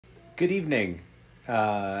Good evening.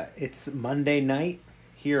 It's Monday night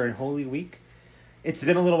here in Holy Week. It's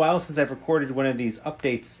been a little while since I've recorded one of these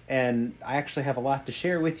updates, and I actually have a lot to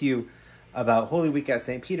share with you about Holy Week at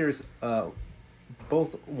St. Peter's,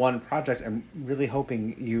 both one project I'm really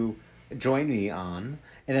hoping you join me on,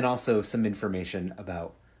 and then also some information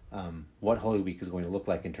about what Holy Week is going to look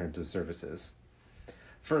like in terms of services.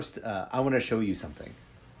 First, I want to show you something.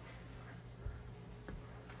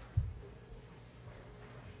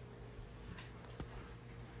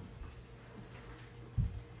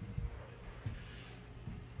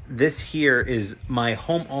 This here is my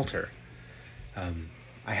home altar.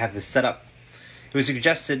 I have this set up. It was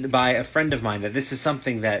suggested by a friend of mine that this is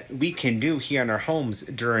something that we can do here in our homes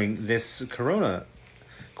during this corona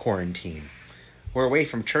quarantine. We're away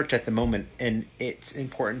from church at the moment, and it's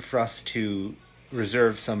important for us to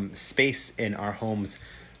reserve some space in our homes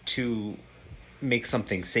to make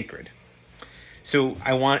something sacred. So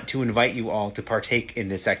I want to invite you all to partake in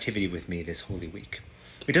this activity with me this Holy Week.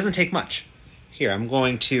 It doesn't take much. Here, I'm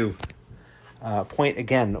going to point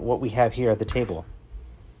again what we have here at the table.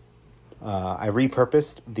 I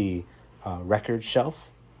repurposed the record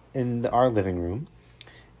shelf in our living room.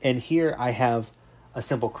 And here I have a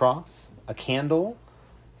simple cross, a candle,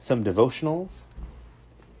 some devotionals.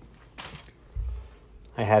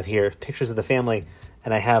 I have here pictures of the family,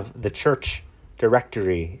 and I have the church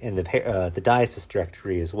directory and the diocese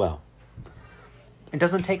directory as well. It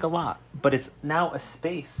doesn't take a lot, but it's now a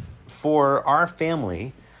space for our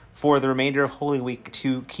family for the remainder of Holy Week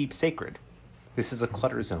to keep sacred. This is a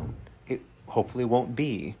clutter zone. It hopefully won't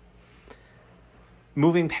be.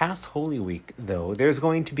 Moving past Holy Week, though, there's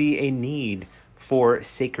going to be a need for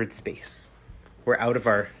sacred space. We're out of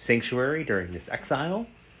our sanctuary during this exile,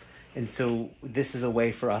 and so this is a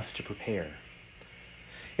way for us to prepare.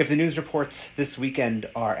 If the news reports this weekend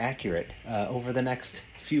are accurate, over the next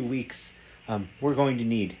few weeks, we're going to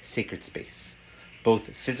need sacred space,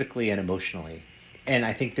 both physically and emotionally. And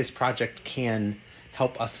I think this project can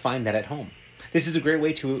help us find that at home. This is a great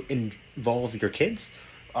way to involve your kids.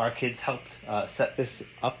 Our kids helped set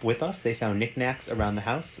this up with us. They found knickknacks around the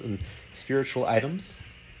house and spiritual items,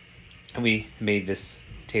 and we made this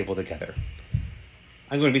table together.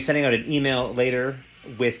 I'm going to be sending out an email later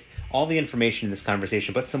with all the information in this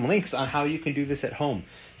conversation, but some links on how you can do this at home.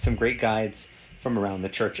 Some great guides from around the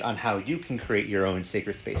church on how you can create your own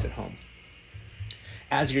sacred space at home.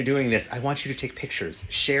 As you're doing this, I want you to take pictures.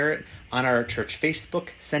 Share it on our church Facebook.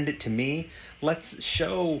 Send it to me. Let's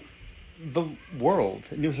show the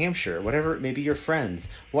world, New Hampshire, whatever it may be, your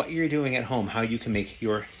friends, what you're doing at home, how you can make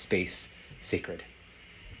your space sacred.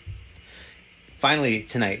 Finally,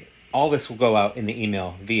 tonight, all this will go out in the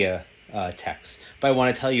email via text. But I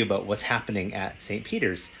want to tell you about what's happening at St.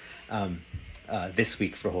 Peter's this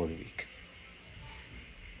week for Holy Week.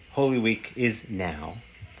 Holy Week is now,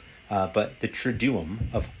 but the Triduum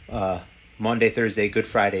of Maundy, Thursday, Good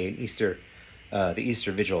Friday, and Easter, the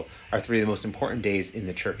Easter Vigil, are three of the most important days in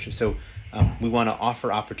the church. So we want to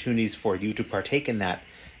offer opportunities for you to partake in that,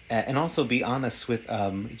 and also be honest with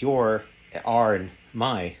our and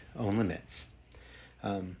my own limits.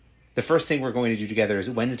 The first thing we're going to do together is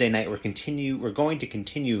Wednesday night. We're going to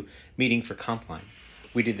continue meeting for Compline.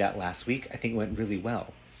 We did that last week. I think it went really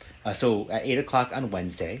well. So at 8 o'clock on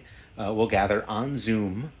Wednesday, we'll gather on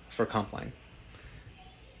Zoom for Compline.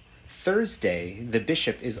 Thursday, the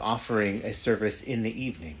bishop is offering a service in the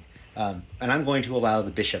evening, and I'm going to allow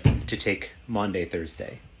the bishop to take Maundy,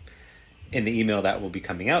 Thursday. In the email that will be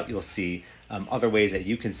coming out, you'll see other ways that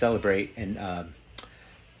you can celebrate and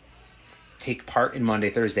take part in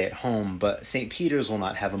Maundy, Thursday at home, but St. Peter's will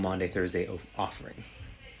not have a Maundy, Thursday offering.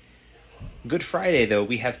 Good Friday, though,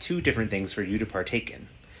 we have two different things for you to partake in.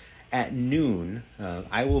 At noon,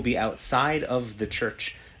 I will be outside of the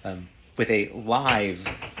church with a live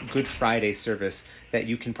Good Friday service that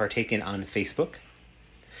you can partake in on Facebook.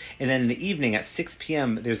 And then in the evening at 6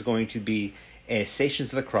 p.m., there's going to be a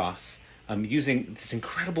Stations of the Cross using this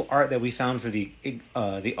incredible art that we found for the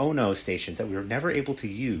Ono stations that we were never able to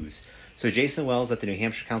use. So Jason Wells at the New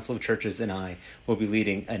Hampshire Council of Churches and I will be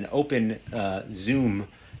leading an open Zoom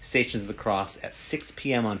Stations of the Cross at 6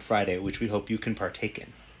 p.m. on Friday, which we hope you can partake in.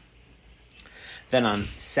 Then on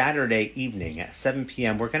Saturday evening at 7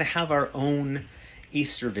 p.m., we're going to have our own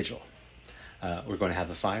Easter Vigil. We're going to have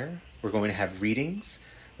a fire. We're going to have readings.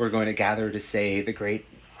 We're going to gather to say the great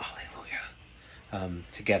Alleluia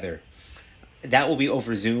together. That will be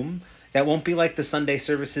over Zoom. That won't be like the Sunday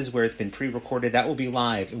services where it's been pre-recorded. That will be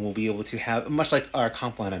live, and we'll be able to have, much like our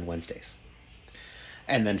Compline on Wednesdays.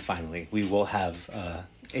 And then finally, we will have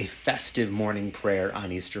a festive morning prayer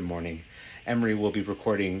on Easter morning. Emery will be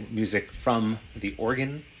recording music from the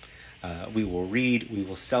organ. We will read, we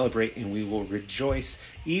will celebrate, and we will rejoice,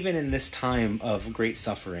 even in this time of great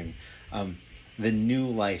suffering, the new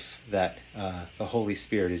life that the Holy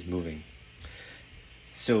Spirit is moving.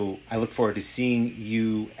 So I look forward to seeing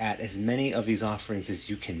you at as many of these offerings as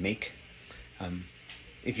you can make.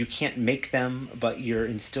 If you can't make them, but you're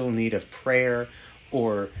in still need of prayer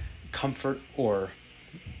or comfort or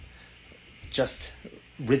just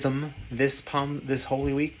rhythm this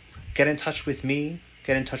Holy Week, get in touch with me,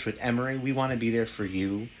 get in touch with Emery. We want to be there for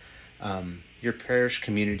you. Your parish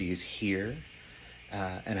community is here,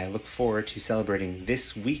 and I look forward to celebrating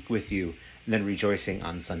this week with you and then rejoicing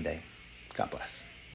on Sunday. God bless.